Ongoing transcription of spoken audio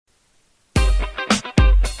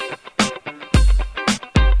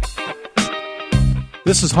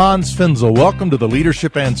This is Hans Finzel. Welcome to the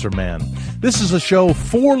Leadership Answer Man. This is a show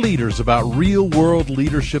for leaders about real-world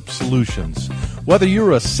leadership solutions. Whether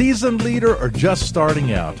you're a seasoned leader or just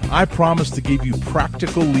starting out, I promise to give you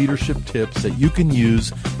practical leadership tips that you can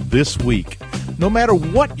use this week. No matter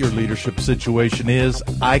what your leadership situation is,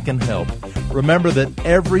 I can help. Remember that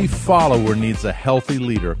every follower needs a healthy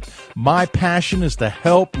leader. My passion is to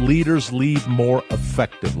help leaders lead more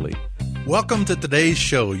effectively. Welcome to today's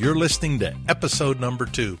show. You're listening to episode number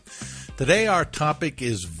 2. Today our topic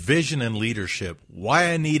is vision and leadership,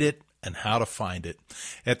 why I need it, and how to find it.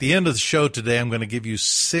 At the end of the show today, I'm going to give you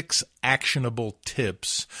 6 actionable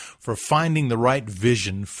tips for finding the right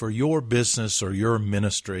vision for your business or your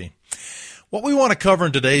ministry. What we want to cover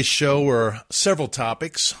in today's show are several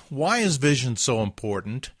topics. Why is vision so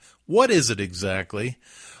important? What is it exactly?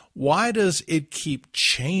 Why does it keep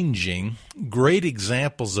changing? Great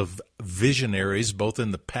examples of visionaries, both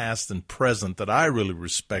in the past and present, that I really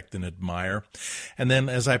respect and admire. And then,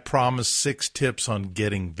 as I promised, 6 tips on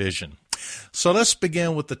getting vision. So let's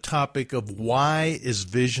begin with the topic of why is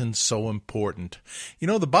vision so important. You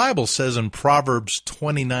know, the Bible says in Proverbs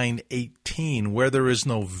 29:18, where there is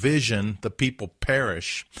no vision, the people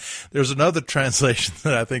perish. There's another translation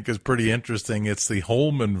that I think is pretty interesting. It's the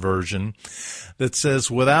Holman version that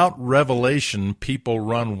says, without revelation, people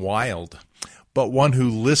run wild, but one who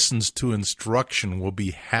listens to instruction will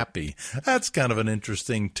be happy. That's kind of an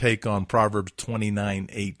interesting take on Proverbs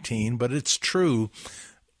 29:18, but it's true.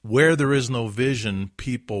 Where there is no vision,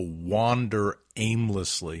 people wander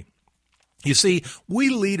aimlessly. You see, we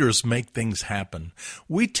leaders make things happen.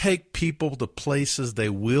 We take people to places they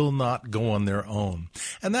will not go on their own.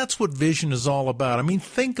 And that's what vision is all about. I mean,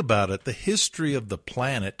 think about it. The history of the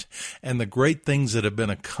planet and the great things that have been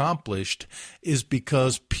accomplished is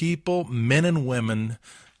because people, men and women,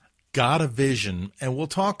 got a vision. And we'll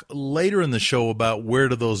talk later in the show about where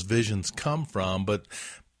do those visions come from, but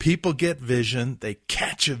people get vision, they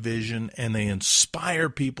catch a vision, and they inspire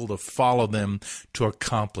people to follow them to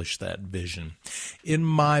accomplish that vision. In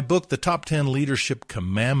my book, The Top 10 Leadership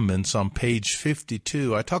Commandments, on page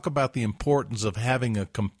 52, I talk about the importance of having a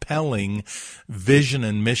compelling vision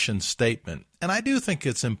and mission statement. And I do think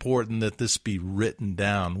it's important that this be written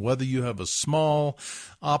down, whether you have a small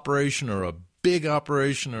operation or a big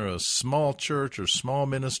operation or a small church or small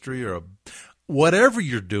ministry or whatever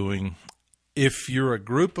you're doing. If you're a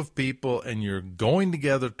group of people and you're going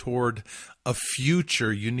together toward a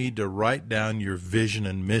future, you need to write down your vision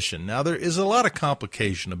and mission. Now, there is a lot of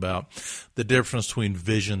complication about the difference between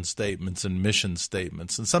vision statements and mission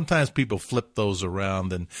statements. And sometimes people flip those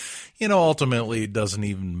around and, ultimately it doesn't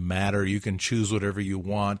even matter. You can choose whatever you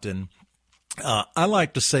want. And I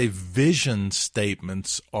like to say vision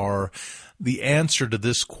statements are the answer to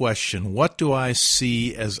this question: what do I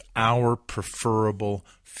see as our preferable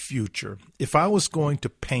future? If I was going to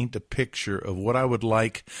paint a picture of what I would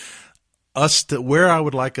like where I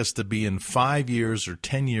would like us to be in 5 years or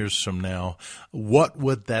 10 years from now, what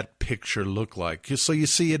would that picture look like? So you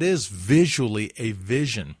see, it is visually a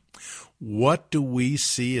vision. What do we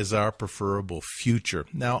see as our preferable future?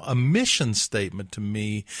 Now, a mission statement to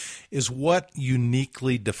me is what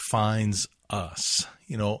uniquely defines us.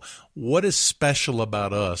 What is special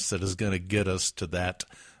about us that is going to get us to that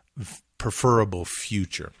preferable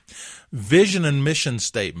future? Vision and mission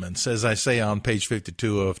statements, as I say on page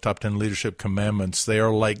 52 of Top 10 Leadership Commandments, they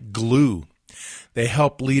are like glue. They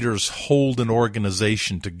help leaders hold an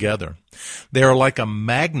organization together. They are like a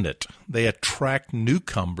magnet. They attract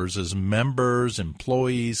newcomers as members,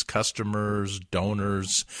 employees, customers,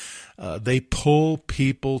 donors. They pull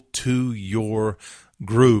people to your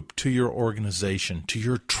group, to your organization, to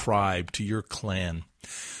your tribe, to your clan.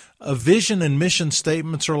 A vision and mission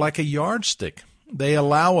statements are like a yardstick. They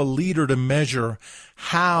allow a leader to measure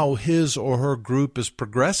how his or her group is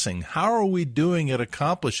progressing. How are we doing at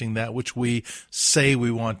accomplishing that which we say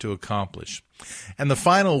we want to accomplish? And the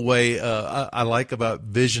final way I like about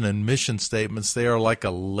vision and mission statements, they are like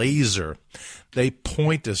a laser. They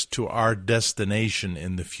point us to our destination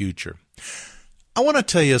in the future. I want to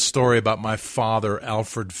tell you a story about my father,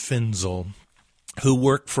 Alfred Finzel, who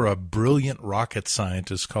worked for a brilliant rocket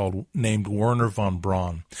scientist named Wernher von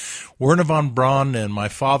Braun. Wernher von Braun and my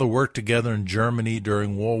father worked together in Germany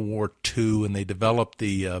during World War II, and they developed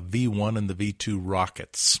the V-1 and the V-2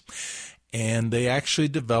 rockets. And they actually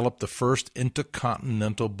developed the first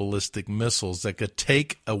intercontinental ballistic missiles that could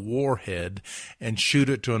take a warhead and shoot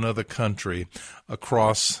it to another country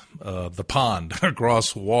across the pond,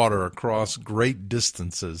 across water, across great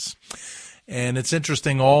distances. And it's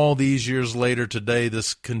interesting, all these years later today,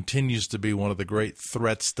 this continues to be one of the great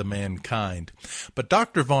threats to mankind. But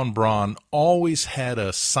Dr. von Braun always had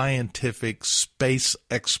a scientific space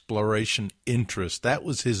exploration interest. That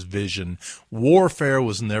was his vision. Warfare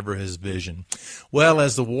was never his vision. Well,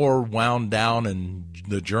 as the war wound down and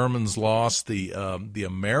the Germans lost, the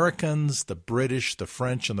Americans, the British, the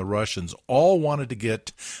French, and the Russians all wanted to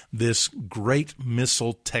get this great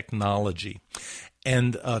missile technology.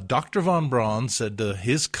 And Dr. von Braun said to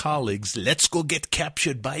his colleagues, let's go get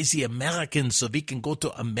captured by the Americans so we can go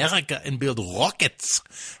to America and build rockets.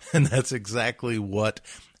 And that's exactly what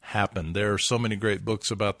happened. There are so many great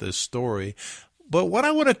books about this story. But what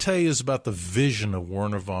I want to tell you is about the vision of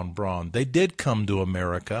Wernher von Braun. They did come to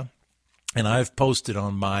America, and I've posted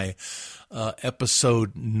on my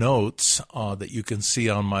episode notes that you can see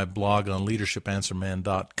on my blog on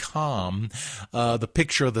leadershipanswerman.com, the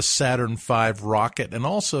picture of the Saturn V rocket, and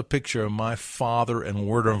also a picture of my father and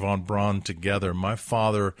Wernher von Braun together. My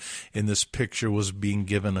father in this picture was being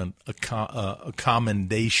given a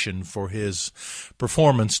commendation for his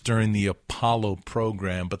performance during the Apollo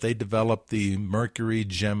program, but they developed the Mercury,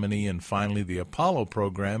 Gemini, and finally the Apollo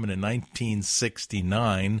program, and in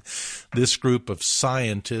 1969, this group of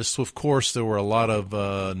scientists, of course, there were a lot of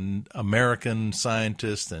American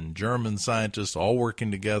scientists and German scientists all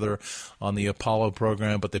working together on the Apollo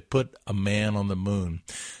program, but they put a man on the moon.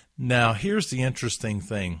 Now, here's the interesting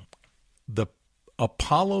thing. The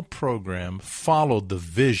Apollo program followed the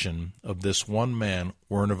vision of this one man,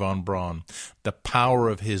 Wernher von Braun, the power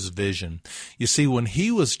of his vision. You see, when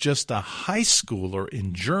he was just a high schooler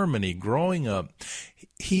in Germany growing up,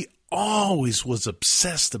 he always was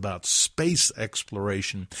obsessed about space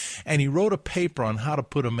exploration, and he wrote a paper on how to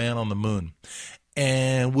put a man on the moon.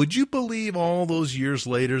 And would you believe all those years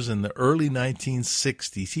later, in the early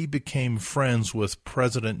 1960s, he became friends with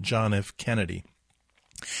President John F. Kennedy.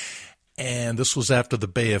 And this was after the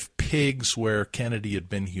Bay of Pigs, where Kennedy had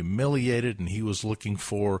been humiliated, and he was looking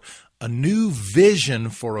for a new vision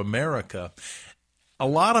for America. A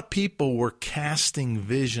lot of people were casting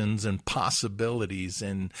visions and possibilities,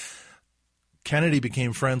 and Kennedy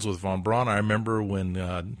became friends with von Braun. I remember when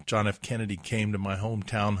John F. Kennedy came to my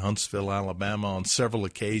hometown, Huntsville, Alabama, on several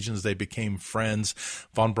occasions. They became friends.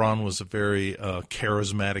 Von Braun was a very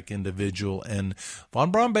charismatic individual, and von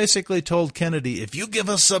Braun basically told Kennedy, if you give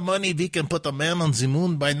us some money, we can put a man on the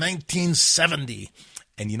moon by 1970.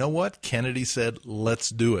 And you know what? Kennedy said, let's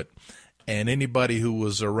do it. And anybody who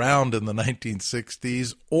was around in the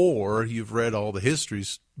 1960s, or you've read all the history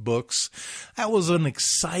books, that was an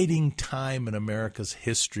exciting time in America's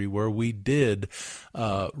history where we did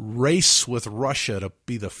race with Russia to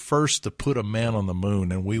be the first to put a man on the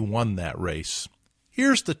moon, and we won that race.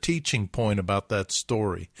 Here's the teaching point about that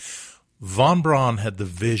story. Von Braun had the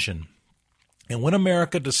vision. And when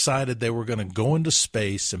America decided they were going to go into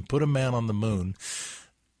space and put a man on the moon,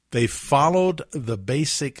 they followed the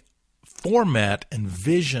basic format and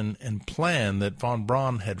vision and plan that von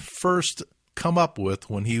Braun had first come up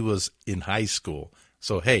with when he was in high school.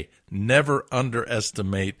 So, hey, never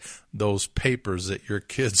underestimate those papers that your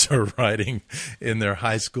kids are writing in their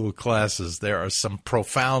high school classes. There are some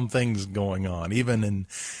profound things going on, even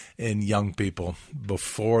in young people,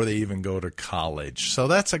 before they even go to college. So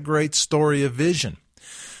that's a great story of vision.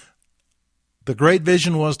 The great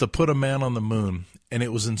vision was to put a man on the moon, and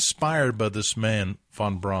it was inspired by this man,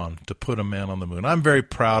 von Braun, to put a man on the moon. I'm very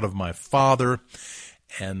proud of my father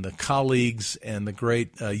and the colleagues and the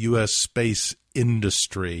great U.S. space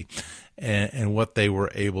industry and what they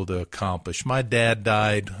were able to accomplish. My dad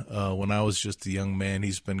died when I was just a young man.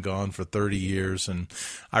 He's been gone for 30 years, and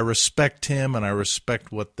I respect him and I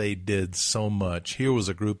respect what they did so much. Here was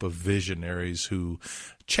a group of visionaries who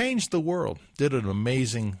changed the world, did an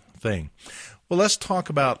amazing thing. Well, let's talk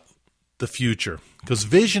about the future, because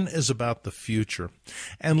vision is about the future,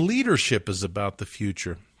 and leadership is about the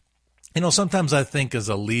future. You know, sometimes I think as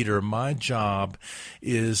a leader, my job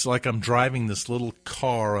is like I'm driving this little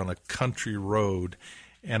car on a country road,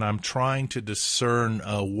 and I'm trying to discern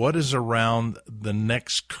what is around the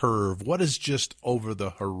next curve, what is just over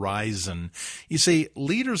the horizon. You see,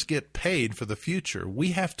 leaders get paid for the future. We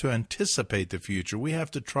have to anticipate the future. We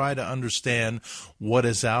have to try to understand what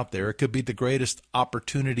is out there. It could be the greatest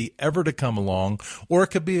opportunity ever to come along, or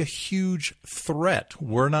it could be a huge threat.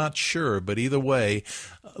 We're not sure, but either way,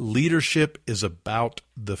 leadership is about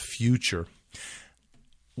the future.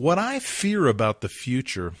 What I fear about the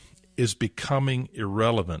future is becoming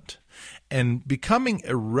irrelevant. And becoming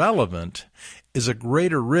irrelevant is a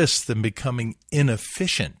greater risk than becoming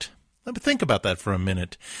inefficient. Let me think about that for a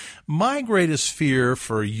minute. My greatest fear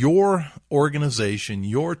for your organization,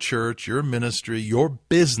 your church, your ministry, your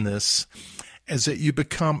business is that you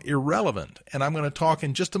become irrelevant. And I'm going to talk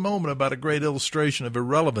in just a moment about a great illustration of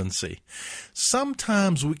irrelevancy.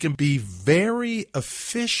 Sometimes we can be very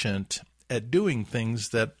efficient at doing things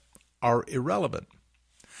that are irrelevant.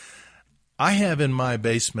 I have in my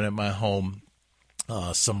basement at my home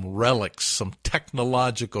some relics, some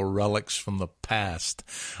technological relics from the past.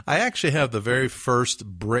 I actually have the very first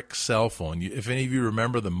brick cell phone. If any of you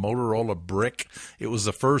remember the Motorola Brick, it was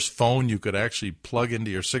the first phone you could actually plug into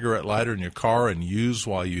your cigarette lighter in your car and use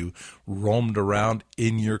while you roamed around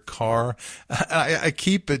in your car. I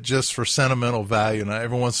keep it just for sentimental value, and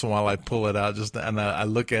every once in a while I pull it out and I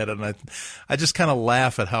look at it, and I just kind of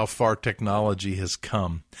laugh at how far technology has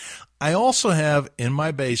come. I also have in my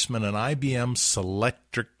basement an IBM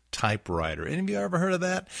Selectric typewriter. Any of you ever heard of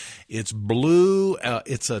that? It's blue.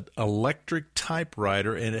 It's an electric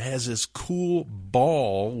typewriter, and it has this cool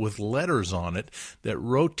ball with letters on it that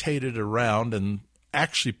rotated around and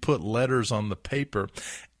actually put letters on the paper.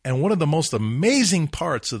 And one of the most amazing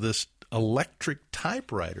parts of this electric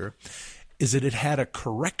typewriter is that it had a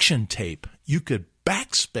correction tape. You could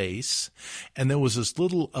backspace, and there was this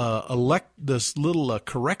little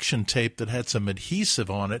correction tape that had some adhesive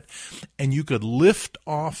on it, and you could lift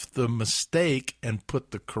off the mistake and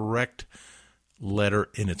put the correct letter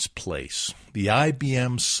in its place. The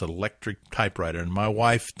IBM Selectric typewriter. And my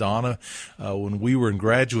wife, Donna, when we were in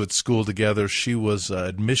graduate school together, she was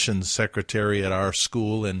admissions secretary at our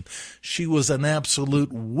school, and she was an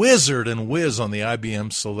absolute wizard and whiz on the IBM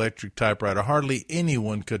Selectric typewriter. Hardly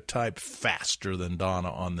anyone could type faster than Donna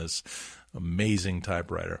on this amazing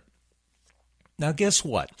typewriter. Now, guess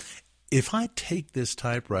what? If I take this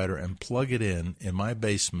typewriter and plug it in my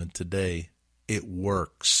basement today, it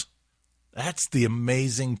works. That's the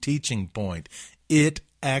amazing teaching point. It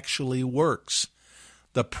actually works.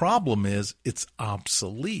 The problem is it's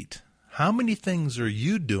obsolete. How many things are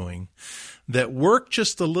you doing that work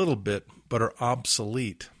just a little bit but are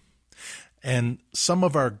obsolete? And some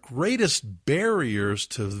of our greatest barriers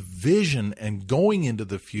to vision and going into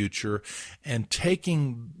the future and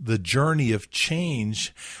taking the journey of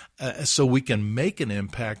change so we can make an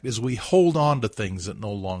impact is we hold on to things that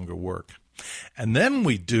no longer work. And then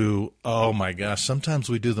we do, oh my gosh, sometimes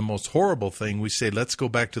we do the most horrible thing. We say, let's go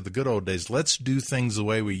back to the good old days. Let's do things the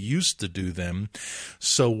way we used to do them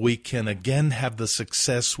so we can again have the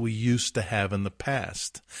success we used to have in the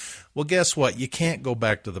past. Well, guess what? You can't go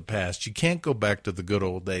back to the past. You can't go back to the good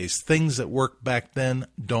old days. Things that worked back then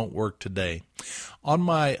don't work today. On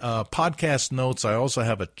my podcast notes, I also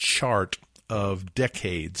have a chart of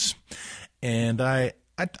decades. And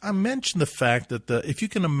I mentioned the fact that if you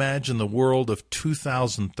can imagine the world of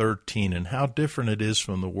 2013 and how different it is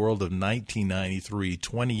from the world of 1993,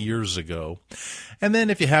 20 years ago, and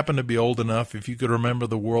then if you happen to be old enough, if you could remember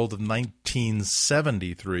the world of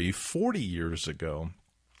 1973, 40 years ago,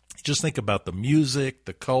 just think about the music,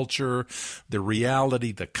 the culture, the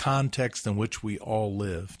reality, the context in which we all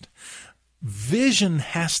lived. Vision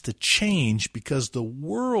has to change because the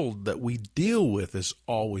world that we deal with is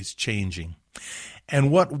always changing.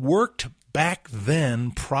 And what worked back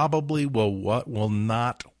then probably will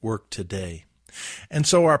not work today. And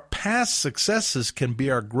so our past successes can be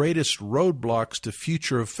our greatest roadblocks to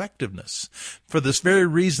future effectiveness for this very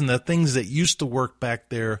reason that things that used to work back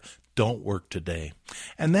there don't work today.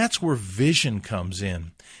 And that's where vision comes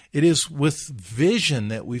in. It is with vision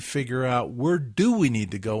that we figure out where do we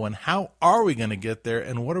need to go and how are we going to get there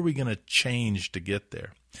and what are we going to change to get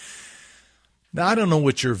there. Now, I don't know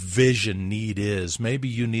what your vision need is. Maybe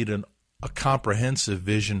you need a comprehensive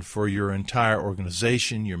vision for your entire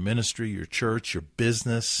organization, your ministry, your church, your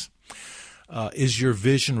business. Is your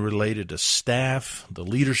vision related to staff, the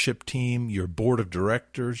leadership team, your board of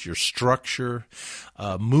directors, your structure,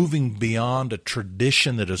 moving beyond a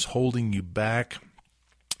tradition that is holding you back?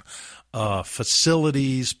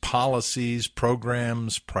 Facilities, policies,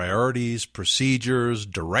 programs, priorities, procedures,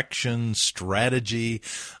 direction, strategy.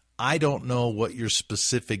 I don't know what your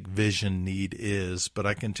specific vision need is, but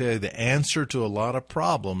I can tell you the answer to a lot of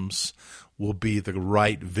problems will be the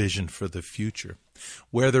right vision for the future.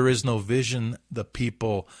 Where there is no vision, the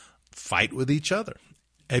people fight with each other.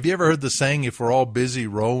 Have you ever heard the saying, if we're all busy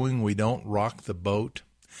rowing, we don't rock the boat?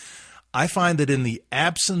 I find that in the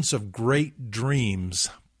absence of great dreams,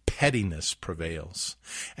 pettiness prevails.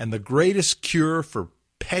 And the greatest cure for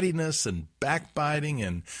pettiness and backbiting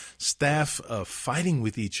and staff fighting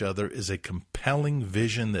with each other is a compelling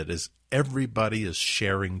vision that everybody is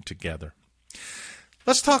sharing together.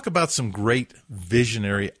 Let's talk about some great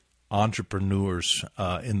visionary entrepreneurs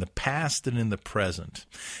in the past and in the present.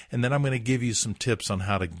 And then I'm going to give you some tips on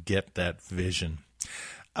how to get that vision.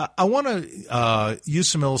 I want to use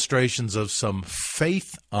some illustrations of some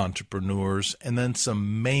faith entrepreneurs and then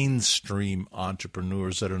some mainstream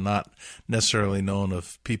entrepreneurs that are not necessarily known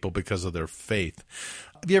of people because of their faith.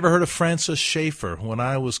 Have you ever heard of Francis Schaeffer? When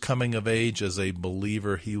I was coming of age as a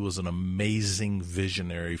believer, he was an amazing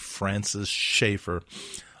visionary. Francis Schaeffer.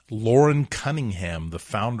 Loren Cunningham, the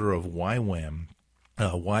founder of YWAM.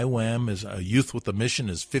 YWAM is a Youth with a Mission,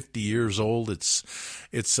 is 50 years old. It's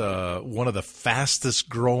one of the fastest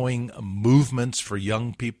growing movements for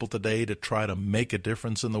young people today to try to make a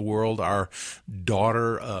difference in the world. Our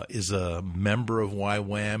daughter is a member of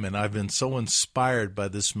YWAM, and I've been so inspired by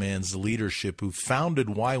this man's leadership, who founded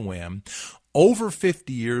YWAM over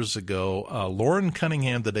 50 years ago. Loren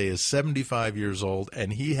Cunningham today is 75 years old,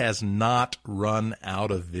 and he has not run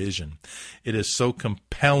out of vision. It is so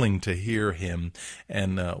compelling to hear him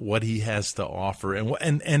and what he has to offer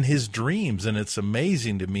and his dreams. And it's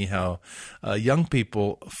amazing to me how young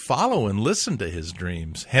people follow and listen to his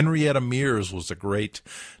dreams. Henrietta Mears was a great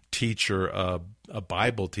teacher, a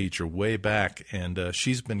Bible teacher way back, and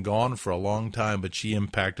she's been gone for a long time, but she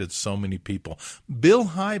impacted so many people. Bill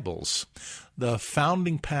Hybels, the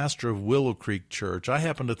founding pastor of Willow Creek Church, I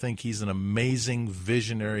happen to think he's an amazing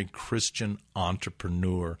visionary Christian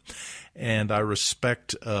entrepreneur, and I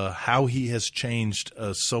respect how he has changed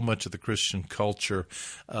so much of the Christian culture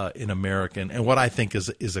in America, and what I think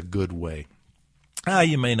is a good way.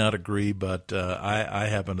 You may not agree, but I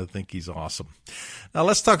happen to think he's awesome. Now,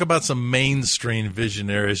 let's talk about some mainstream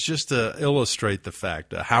visionaries just to illustrate the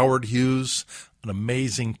fact. Howard Hughes, an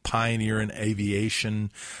amazing pioneer in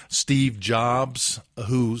aviation. Steve Jobs,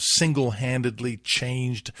 who single-handedly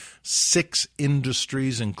changed 6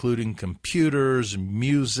 industries, including computers,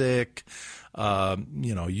 music,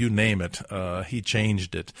 you name it. He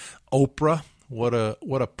changed it. Oprah. What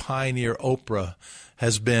a pioneer Oprah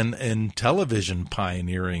has been in television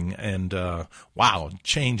pioneering, and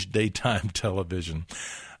changed daytime television.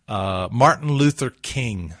 Martin Luther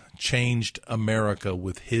King changed America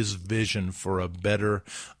with his vision for a better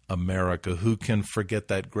America. Who can forget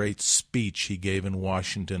that great speech he gave in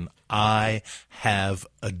Washington? I have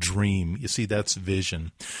a dream. You see, that's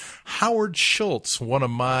vision. Howard Schultz,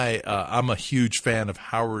 I'm a huge fan of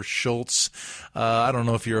Howard Schultz. I don't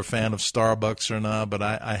know if you're a fan of Starbucks or not, but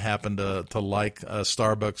I happen to like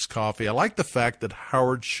Starbucks coffee. I like the fact that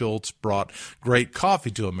Howard Schultz brought great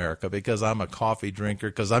coffee to America, because I'm a coffee drinker,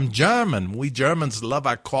 because I'm German. We Germans love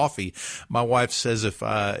our coffee. My wife says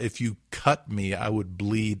if you cut me, I would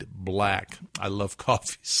bleed black. I love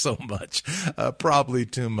coffee so much, probably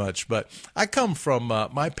too much. But I come from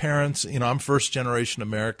my parents, I'm first generation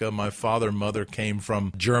America. My father and mother came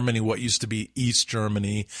from Germany, what used to be East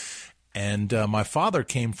Germany. And my father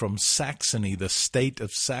came from Saxony, the state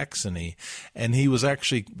of Saxony, and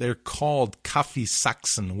they're called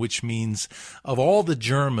Kaffeesachsen, which means of all the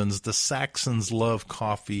Germans, the Saxons love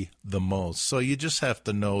coffee the most. So you just have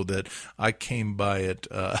to know that I came by it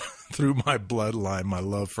through my bloodline, my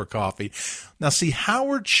love for coffee. Now, see,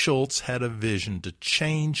 Howard Schultz had a vision to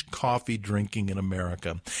change coffee drinking in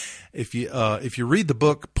America. If you read the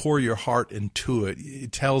book Pour Your Heart Into It,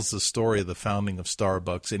 it tells the story of the founding of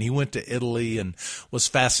Starbucks, and he went to Italy and was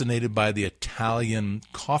fascinated by the Italian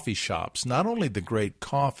coffee shops. Not only the great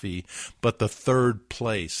coffee, but the third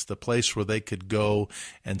place, the place where they could go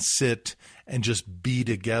and sit and just be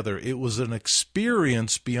together. It was an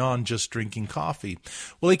experience beyond just drinking coffee.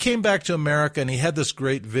 Well, he came back to America and he had this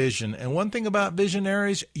great vision. And one thing about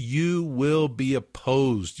visionaries, you will be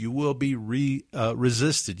opposed. You will be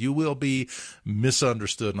resisted. You will be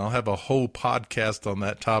misunderstood. And I'll have a whole podcast on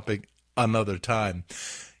that topic another time.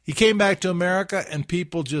 He came back to America and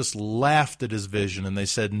people just laughed at his vision, and they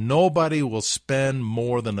said nobody will spend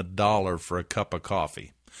more than $1 for a cup of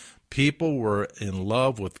coffee. People were in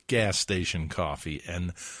love with gas station coffee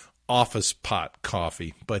and office pot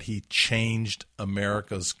coffee, but he changed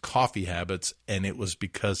America's coffee habits, and it was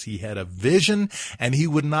because he had a vision and he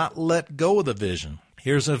would not let go of the vision.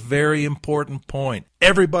 Here's a very important point.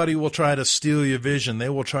 Everybody will try to steal your vision. They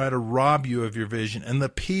will try to rob you of your vision. And the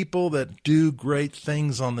people that do great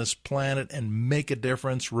things on this planet and make a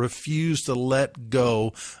difference refuse to let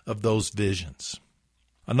go of those visions.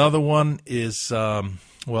 Another one is, I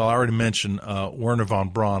already mentioned Wernher von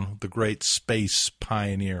Braun, the great space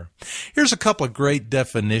pioneer. Here's a couple of great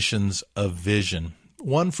definitions of vision.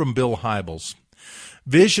 One from Bill Hybels.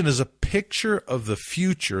 Vision is a picture of the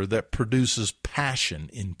future that produces passion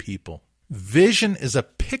in people. Vision is a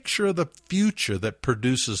picture of the future that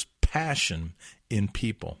produces passion in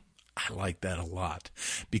people. I like that a lot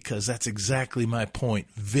because that's exactly my point.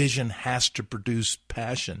 Vision has to produce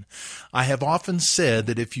passion. I have often said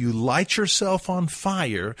that if you light yourself on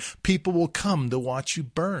fire, people will come to watch you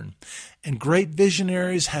burn. And great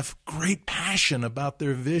visionaries have great passion about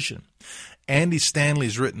their vision. Andy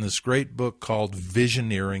Stanley's written this great book called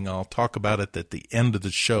Visioneering. I'll talk about it at the end of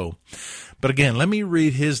the show. But again, let me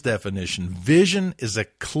read his definition. Vision is a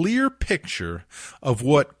clear picture of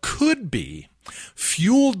what could be,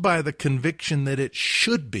 fueled by the conviction that it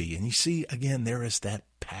should be. And you see, again, there is that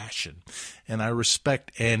passion. And I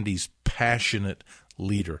respect Andy's passionate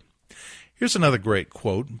leader. Here's another great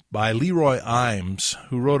quote by Leroy Eims,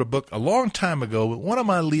 who wrote a book a long time ago, one of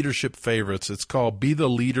my leadership favorites. It's called Be the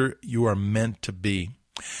Leader You Are Meant to Be.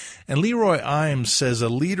 And Leroy Eims says, a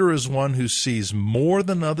leader is one who sees more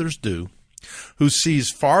than others do, who sees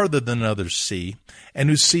farther than others see, and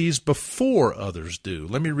who sees before others do.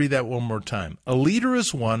 Let me read that one more time. A leader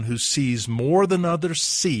is one who sees more than others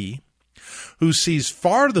see, who sees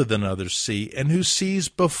farther than others see, and who sees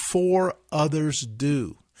before others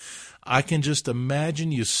do. I can just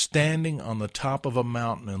imagine you standing on the top of a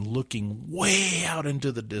mountain and looking way out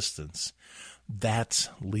into the distance. That's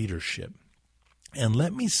leadership. And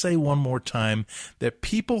let me say one more time that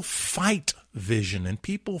people fight vision and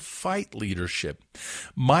people fight leadership.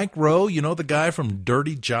 Mike Rowe, you know the guy from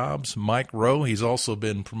Dirty Jobs, Mike Rowe, he's also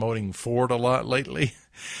been promoting Ford a lot lately.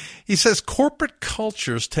 He says corporate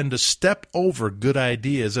cultures tend to step over good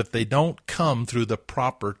ideas if they don't come through the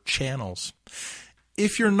proper channels.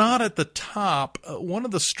 If you're not at the top, one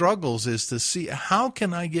of the struggles is to see how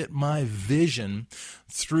can I get my vision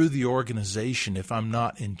through the organization if I'm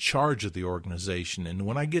not in charge of the organization. And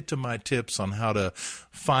when I get to my tips on how to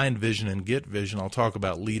find vision and get vision, I'll talk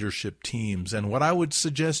about leadership teams. And what I would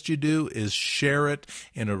suggest you do is share it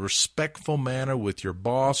in a respectful manner with your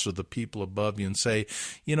boss or the people above you and say,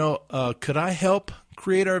 could I help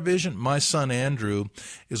create our vision? My son Andrew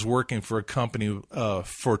is working for a company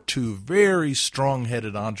for two very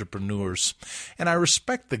strong-headed entrepreneurs, and I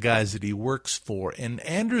respect the guys that he works for. And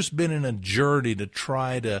Andrew's been in a journey to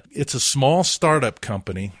it's a small startup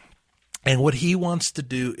company, and what he wants to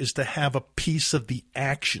do is to have a piece of the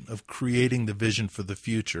action of creating the vision for the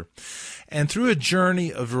future. And through a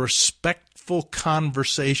journey of respectful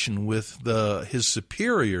conversation with his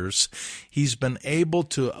superiors, he's been able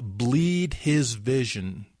to bleed his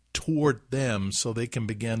vision toward them so they can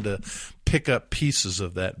begin to pick up pieces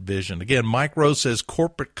of that vision. Again, Mike Rowe says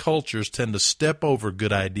corporate cultures tend to step over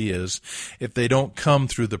good ideas if they don't come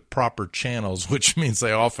through the proper channels, which means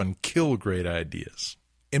they often kill great ideas.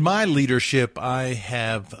 In my leadership, I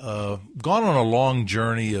have gone on a long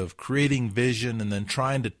journey of creating vision and then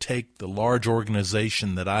trying to take the large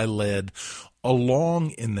organization that I led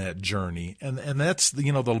along in that journey. And that's,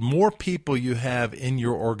 the more people you have in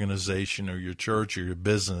your organization or your church or your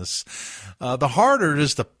business, the harder it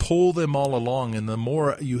is to pull them all along, and the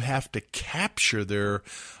more you have to capture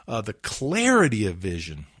the clarity of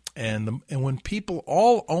vision. And when people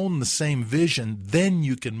all own the same vision, then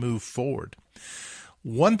you can move forward.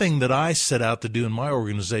 One thing that I set out to do in my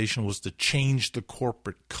organization was to change the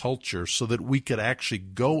corporate culture so that we could actually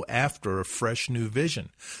go after a fresh new vision.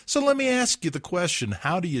 So let me ask you the question,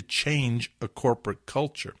 how do you change a corporate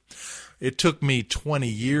culture? It took me 20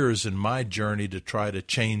 years in my journey to try to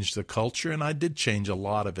change the culture, and I did change a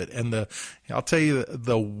lot of it. And I'll tell you,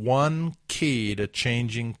 the one key to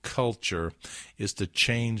changing culture is to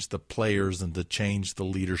change the players and to change the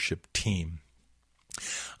leadership team.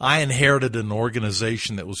 I inherited an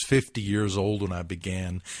organization that was 50 years old when I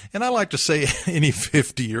began, and I like to say any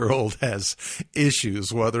 50-year-old has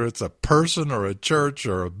issues, whether it's a person or a church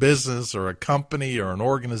or a business or a company or an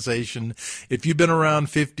organization. If you've been around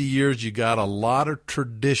 50 years, you got a lot of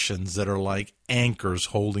traditions that are like anchors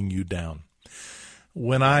holding you down.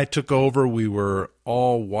 When I took over, we were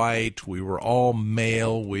all white, we were all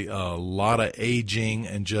male, a lot of aging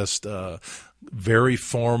and just very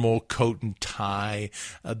formal coat and tie.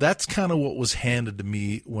 That's kind of what was handed to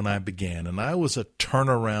me when I began. And I was a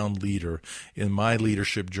turnaround leader in my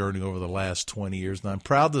leadership journey over the last 20 years. And I'm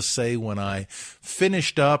proud to say when I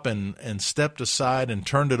finished up and stepped aside and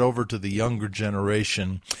turned it over to the younger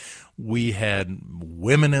generation, we had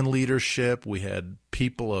women in leadership. We had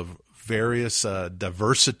people of various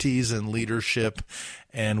diversities in leadership,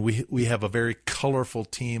 and we have a very colorful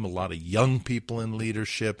team, a lot of young people in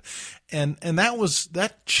leadership, and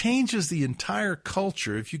that changes the entire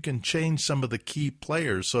culture if you can change some of the key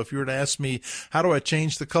players. So if you were to ask me, how do I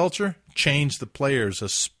change the culture? Change the players,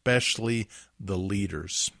 especially the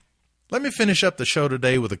leaders. Let me finish up the show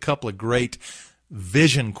today with a couple of great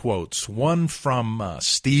vision quotes, one from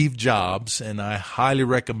Steve Jobs, and I highly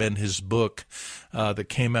recommend his book that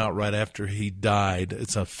came out right after he died.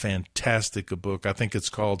 It's a fantastic book. I think it's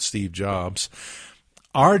called Steve Jobs.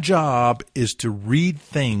 Our job is to read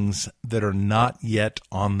things that are not yet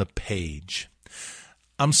on the page.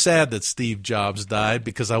 I'm sad that Steve Jobs died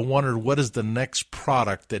because I wondered what is the next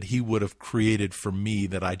product that he would have created for me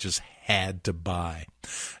that I just had to buy.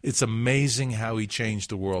 It's amazing how he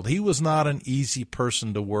changed the world. He was not an easy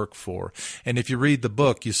person to work for. And if you read the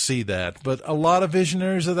book, you see that. But a lot of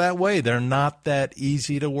visionaries are that way. They're not that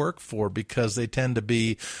easy to work for because they tend to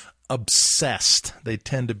be obsessed. They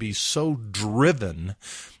tend to be so driven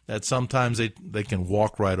that sometimes they can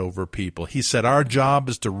walk right over people. He said, our job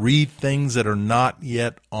is to read things that are not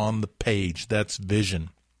yet on the page. That's vision.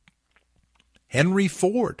 Henry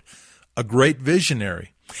Ford, a great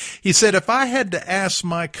visionary. He said, if I had to ask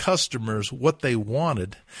my customers what they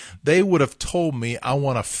wanted, they would have told me, I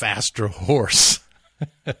want a faster horse.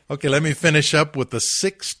 Okay, let me finish up with the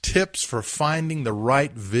 6 tips for finding the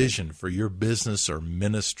right vision for your business or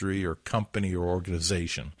ministry or company or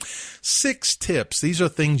organization. 6 tips. These are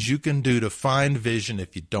things you can do to find vision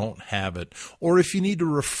if you don't have it or if you need to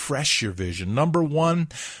refresh your vision. Number 1,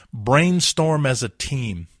 brainstorm as a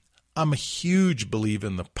team. I'm a huge believer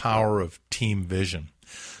in the power of team vision.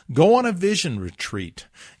 Go on a vision retreat.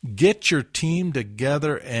 Get your team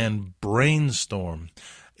together and brainstorm.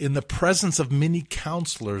 In the presence of many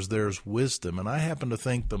counselors, there's wisdom, and I happen to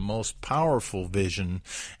think the most powerful vision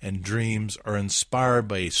and dreams are inspired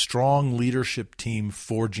by a strong leadership team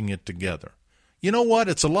forging it together. You know what?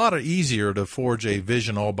 It's a lot easier to forge a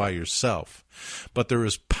vision all by yourself, but there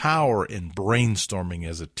is power in brainstorming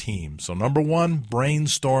as a team. So number 1,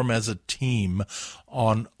 brainstorm as a team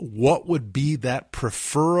on what would be that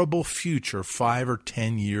preferable future 5 or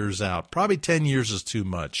 10 years out. Probably 10 years is too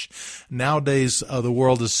much. Nowadays, the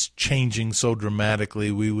world is changing so dramatically,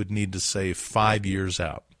 we would need to say 5 years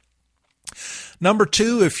out. Number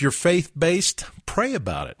 2, if you're faith-based, pray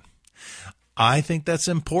about it. I think that's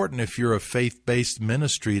important if you're a faith-based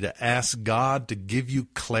ministry to ask God to give you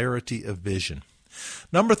clarity of vision.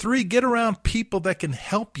 Number 3, get around people that can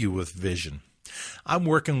help you with vision. I'm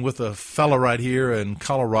working with a fellow right here in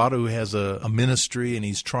Colorado who has a ministry, and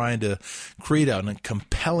he's trying to create a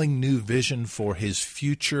compelling new vision for his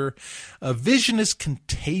future. Vision is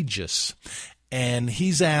contagious. And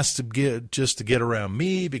he's asked to get around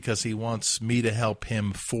me because he wants me to help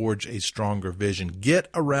him forge a stronger vision. Get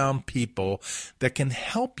around people that can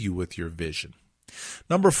help you with your vision.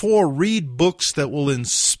 Number 4, read books that will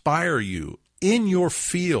inspire you in your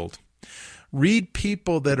field. Read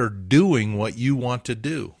people that are doing what you want to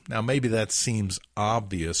do. Now, maybe that seems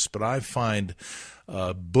obvious, but I find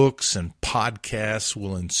books and podcasts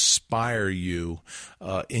will inspire you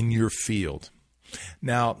in your field.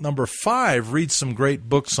 Now, number 5, read some great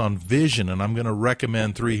books on vision, and I'm going to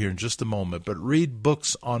recommend 3 here in just a moment, but read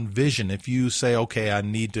books on vision. If you say, okay, I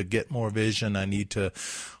need to get more vision, I need to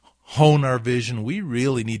hone our vision, we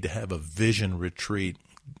really need to have a vision retreat.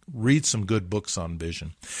 Read some good books on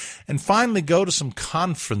vision. And finally, go to some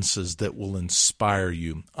conferences that will inspire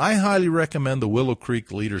you. I highly recommend the Willow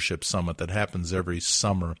Creek Leadership Summit that happens every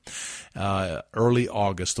summer, early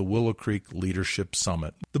August, the Willow Creek Leadership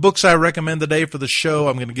Summit. The books I recommend today for the show,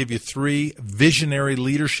 I'm going to give you 3. Visionary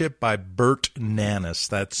Leadership by Bert Nanas.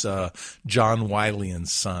 That's John Wiley and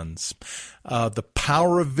Sons. The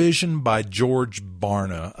Power of Vision by George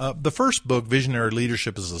Barna. The first book, Visionary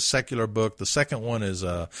Leadership, is a secular book. The second one is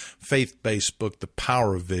a faith-based book, The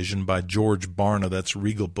Power of Vision by George Barna. That's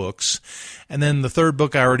Regal Books. And then the third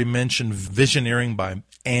book I already mentioned, Visioneering by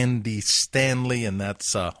Andy Stanley, and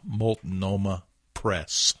that's Multnomah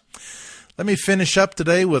Press. Let me finish up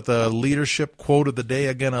today with a leadership quote of the day.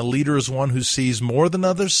 Again, a leader is one who sees more than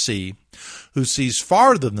others see, who sees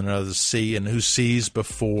farther than others see, and who sees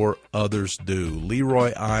before others do.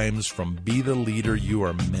 Leroy Imes from Be the Leader You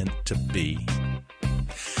Are Meant to Be.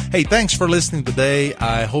 Hey, thanks for listening today.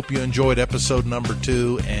 I hope you enjoyed episode number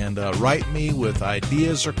 2, and write me with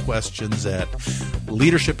ideas or questions at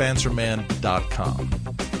leadershipanswerman.com.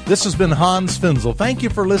 This has been Hans Finzel. Thank you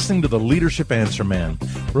for listening to the Leadership Answer Man.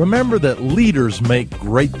 Remember that leaders make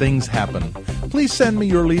great things happen. Please send me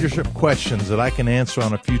your leadership questions that I can answer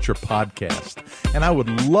on a future podcast. And I would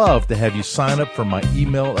love to have you sign up for my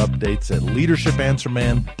email updates at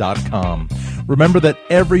leadershipanswerman.com. Remember that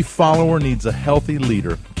every follower needs a healthy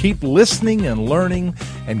leader. Keep listening and learning,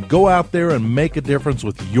 and go out there and make a difference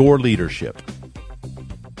with your leadership.